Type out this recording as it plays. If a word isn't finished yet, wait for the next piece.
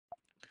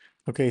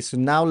Okay, so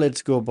now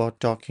let's go about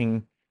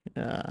talking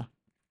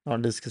or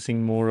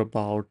discussing more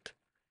about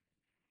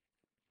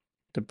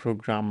the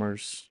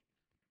programmer's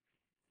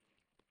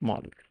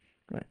model,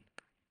 right?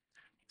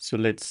 So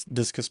let's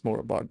discuss more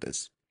about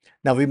this.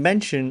 Now we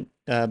mentioned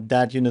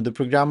that the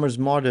programmer's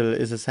model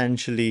is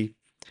essentially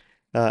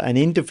an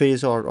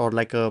interface or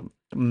like a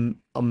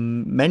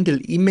mental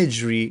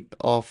imagery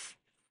of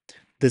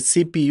the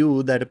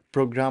CPU that a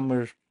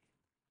programmer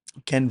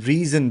can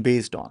reason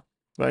based on,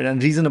 right?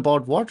 And reason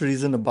about what?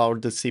 Reason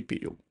about the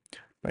CPU,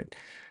 right?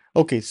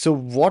 Okay, so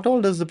what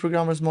all does the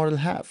programmer's model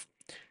have?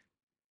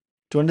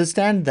 To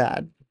understand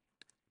that,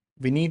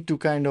 we need to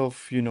kind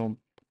of,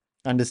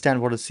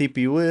 understand what a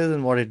CPU is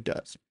and what it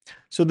does.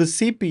 So the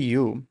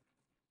CPU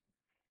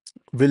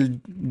will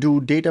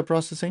do data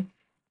processing.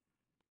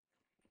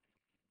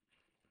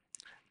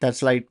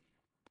 That's like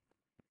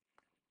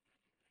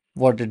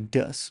what it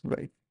does,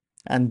 right?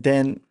 And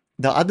then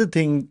the other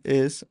thing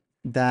is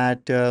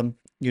that,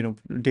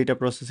 data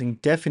processing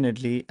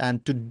definitely,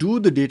 and to do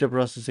the data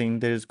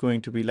processing, there is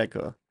going to be like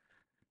a,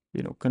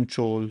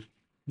 control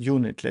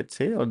unit, let's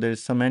say, or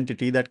there's some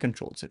entity that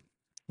controls it,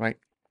 right?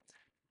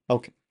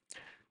 Okay.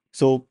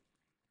 So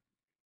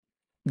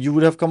you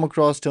would have come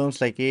across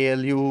terms like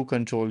ALU,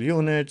 control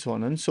unit, so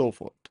on and so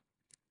forth.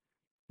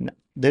 Now,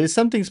 there is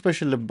something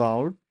special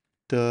about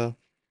the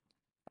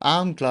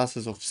ARM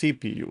classes of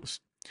CPUs.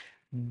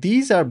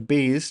 These are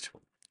based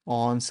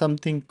on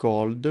something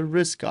called the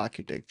RISC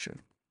architecture.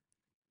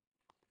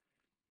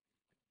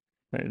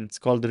 Right? It's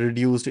called the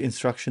reduced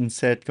instruction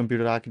set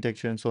computer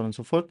architecture and so on and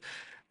so forth.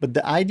 But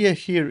the idea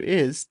here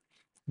is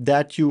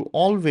that you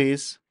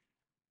always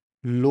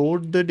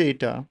load the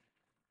data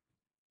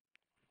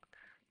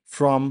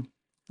from,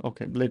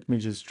 okay, let me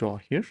just draw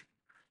here.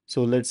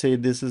 So let's say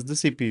this is the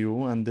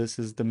CPU and this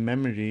is the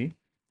memory.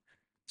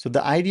 So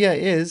the idea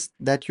is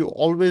that you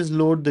always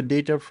load the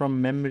data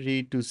from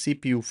memory to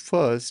CPU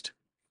first,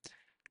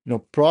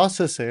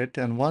 process it,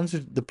 and once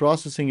the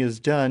processing is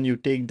done, you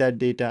take that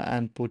data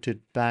and put it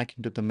back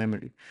into the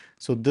memory.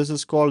 So this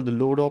is called the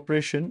load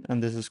operation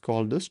and this is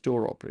called the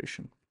store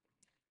operation.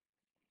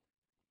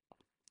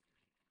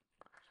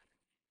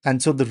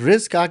 And so the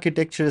RISC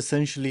architecture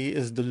essentially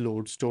is the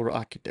load store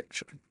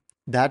architecture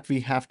that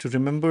we have to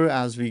remember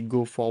as we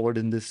go forward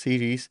in this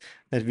series,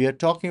 that we are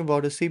talking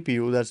about a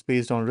CPU that's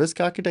based on RISC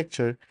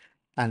architecture,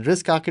 and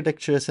RISC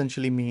architecture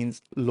essentially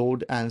means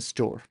load and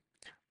store.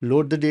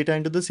 Load the data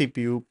into the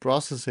CPU,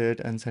 process it,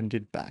 and send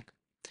it back.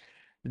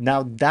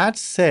 Now, that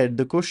said,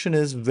 the question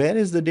is, where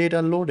is the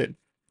data loaded?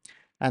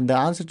 And the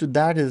answer to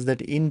that is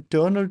that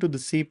internal to the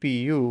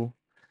CPU,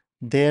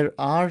 there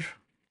are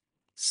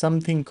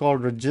something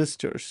called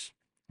registers,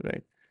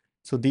 right?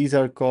 So these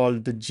are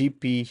called the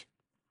GPR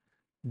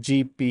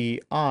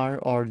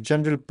or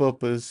general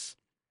purpose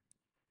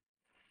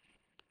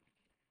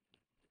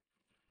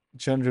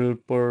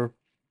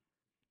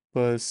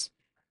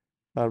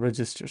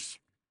registers,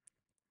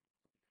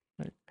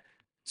 right?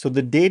 So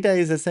the data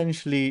is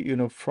essentially,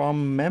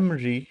 from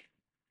memory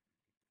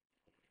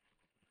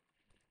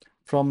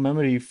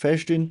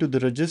fetched into the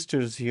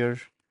registers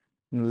here,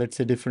 let's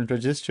say different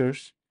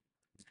registers,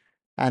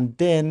 and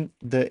then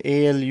the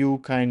ALU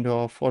kind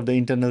of, or the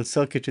internal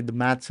circuitry, the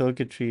math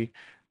circuitry,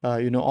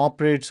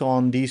 operates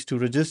on these two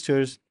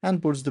registers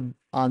and puts the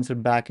answer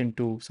back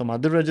into some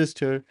other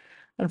register,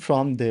 and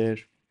from there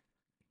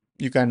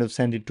you kind of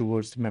send it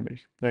towards the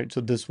memory, right? So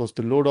this was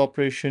the load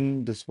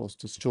operation, this was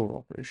the store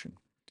operation,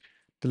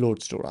 the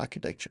load store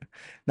architecture.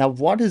 Now,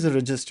 what is a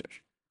register?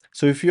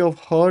 So if you have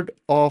heard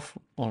of,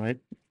 all right,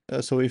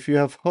 so if you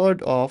have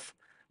heard of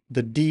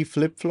the D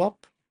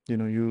flip-flop,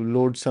 you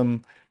load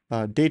some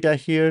data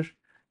here,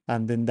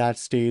 and then that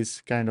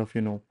stays kind of,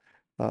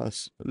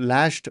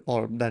 lashed,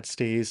 or that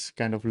stays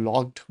kind of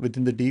logged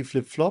within the D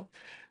flip-flop.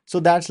 So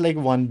that's like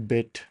one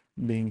bit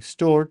being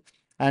stored.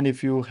 And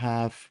if you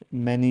have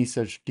many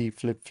such D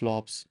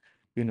flip-flops,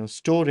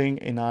 storing,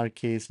 in our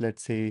case,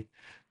 let's say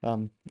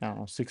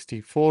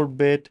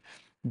 64-bit,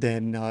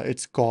 then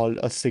it's called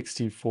a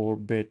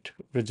 64-bit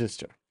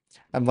register.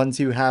 And once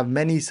you have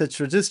many such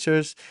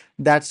registers,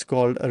 that's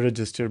called a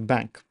register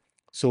bank.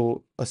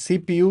 So a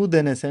CPU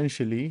then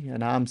essentially,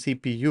 an ARM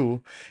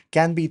CPU,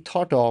 can be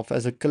thought of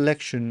as a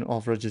collection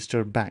of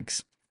register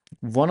banks.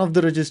 One of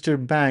the register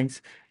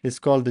banks is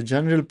called the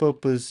general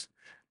purpose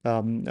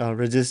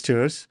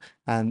registers,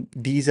 and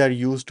these are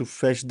used to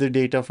fetch the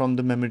data from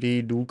the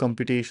memory, do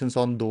computations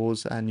on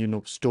those, and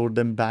store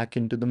them back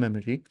into the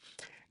memory.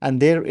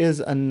 And there is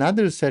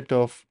another set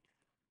of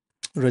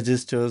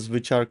registers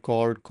which are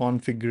called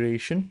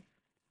configuration,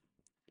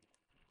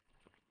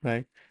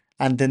 right?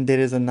 And then there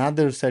is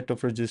another set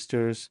of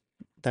registers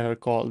that are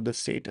called the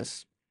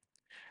status.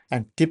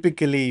 And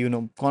typically,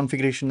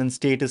 configuration and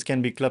status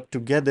can be clubbed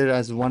together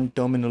as one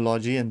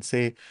terminology and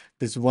say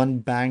this one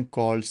bank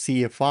called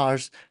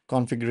CFRs,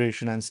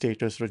 configuration and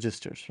status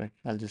registers, right?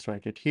 I'll just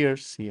write it here,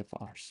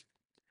 CFRs.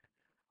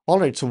 All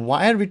right, so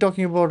why are we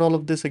talking about all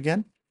of this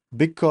again?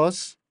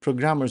 Because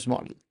programmer's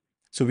model.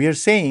 So we are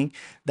saying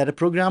that a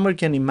programmer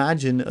can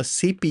imagine a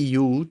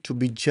CPU to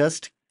be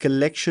just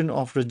collection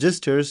of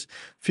registers,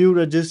 few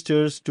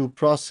registers to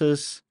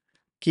process,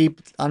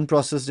 keep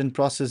unprocessed and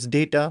processed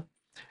data,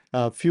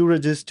 few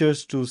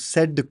registers to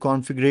set the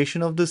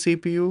configuration of the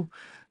CPU.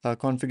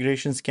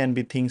 Configurations can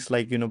be things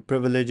like,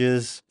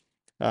 privileges,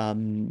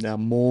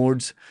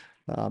 modes,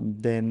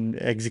 then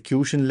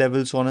execution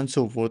levels, so on and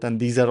so forth. And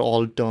these are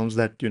all terms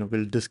that,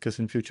 we'll discuss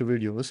in future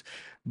videos.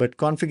 But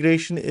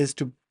configuration is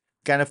to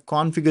kind of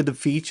configure the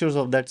features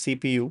of that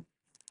CPU.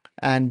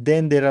 And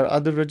then there are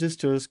other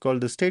registers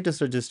called the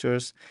status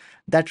registers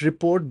that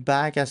report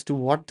back as to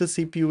what the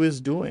CPU is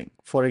doing.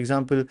 For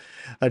example,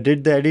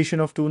 did the addition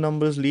of two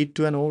numbers lead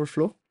to an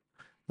overflow?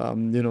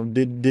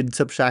 Did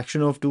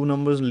subtraction of two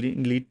numbers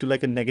lead to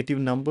like a negative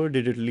number?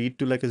 Did it lead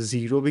to like a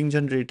zero being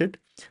generated?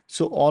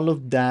 So all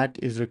of that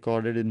is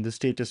recorded in the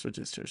status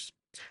registers.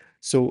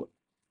 So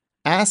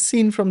as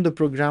seen from the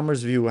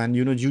programmer's view, and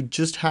you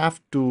just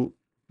have to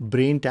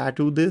brain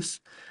tattoo this,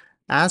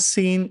 as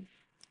seen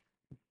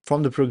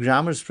from the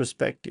programmer's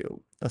perspective,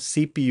 a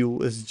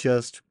CPU is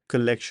just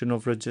collection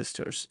of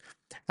registers.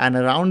 And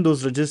around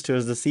those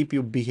registers, the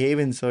CPU behave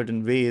in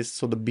certain ways.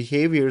 So the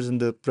behaviors in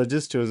the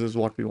registers is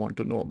what we want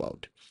to know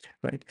about,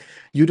 right?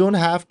 You don't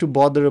have to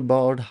bother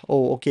about,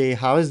 oh, okay,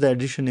 how is the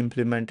addition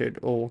implemented?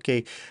 Oh,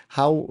 okay,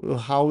 how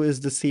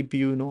is the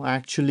CPU,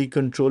 actually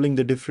controlling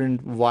the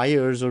different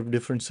wires or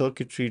different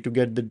circuitry to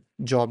get the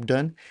job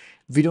done?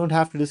 We don't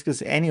have to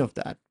discuss any of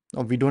that,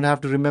 or we don't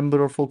have to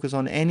remember or focus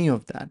on any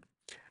of that.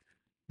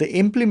 The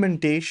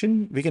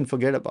implementation, we can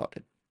forget about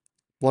it.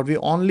 What we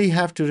only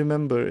have to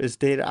remember is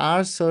there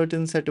are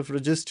certain set of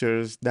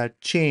registers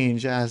that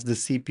change as the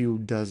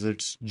CPU does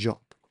its job,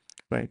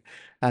 right?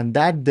 And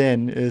that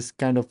then is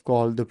kind of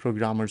called the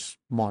programmer's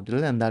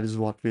model, and that is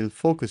what we'll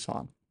focus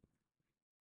on.